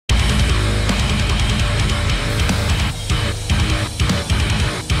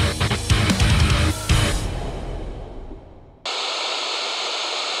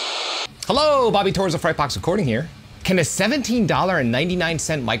Hello, Bobby Torres of Frightbox recording here. Can a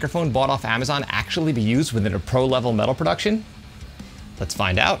 $17.99 microphone bought off Amazon actually be used within a pro-level metal production? Let's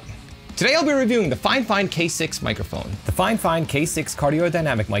find out. Today I'll be reviewing the FiFine K6 microphone. The FiFine K6 Cardioid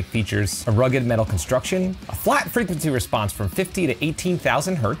Dynamic mic features a rugged metal construction, a flat frequency response from 50 to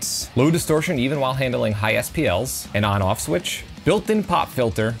 18,000 Hertz, low distortion even while handling high SPLs, an on-off switch, built-in pop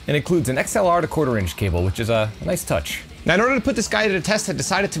filter, and includes an XLR to 1/4-inch cable, which is a nice touch. Now, in order to put this guy to the test, I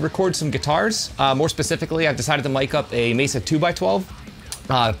decided to record some guitars. More specifically, I've decided to mic up a Mesa 2x12,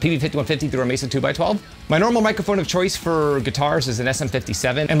 PV5150 through a Mesa 2x12. My normal microphone of choice for guitars is an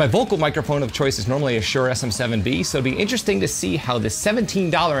SM57, and my vocal microphone of choice is normally a Shure SM7B, so it'll be interesting to see how this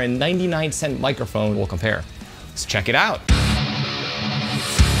 $17.99 microphone will compare. Let's check it out.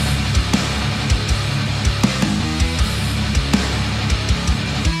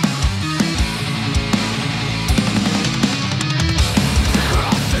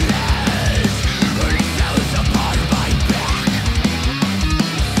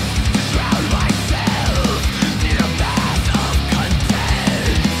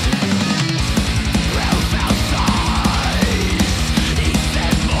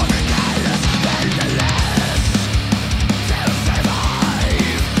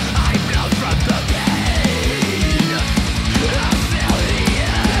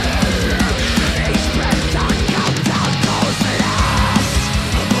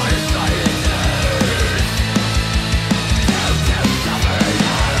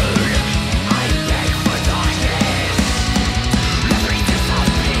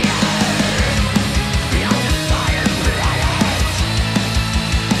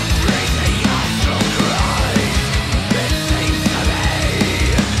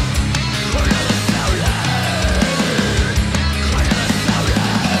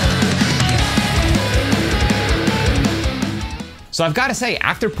 So I've got to say,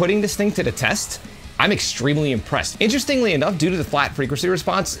 after putting this thing to the test, I'm extremely impressed. Interestingly enough, due to the flat frequency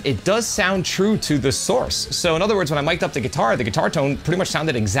response, it does sound true to the source. So in other words, when I mic'd up the guitar tone pretty much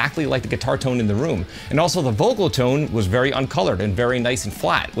sounded exactly like the guitar tone in the room. And also the vocal tone was very uncolored and very nice and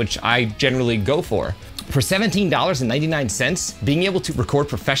flat, which I generally go for. For $17.99, being able to record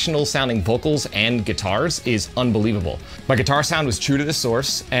professional sounding vocals and guitars is unbelievable. My guitar sound was true to the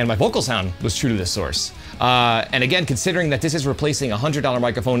source, and my vocal sound was true to the source. And again, considering that this is replacing a $100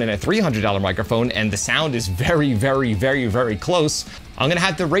 microphone and a $300 microphone, and the sound is very, very, very, very close, I'm gonna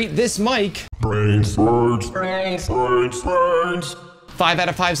have to rate this mic brains, 5 out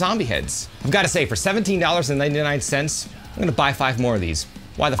of 5 zombie heads. I've got to say, for $17.99, I'm gonna buy 5 more of these.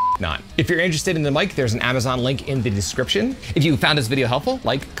 Why the f not? If you're interested in the mic, there's an Amazon link in the description. If you found this video helpful,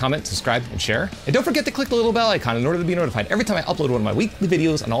 like, comment, subscribe, and share. And don't forget to click the little bell icon in order to be notified every time I upload one of my weekly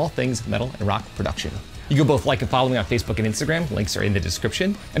videos on all things metal and rock production. You can both like and follow me on Facebook and Instagram. Links are in the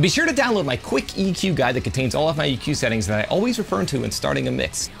description. And be sure to download my quick EQ guide that contains all of my EQ settings that I always refer to when starting a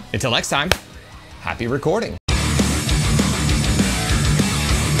mix. Until next time, happy recording.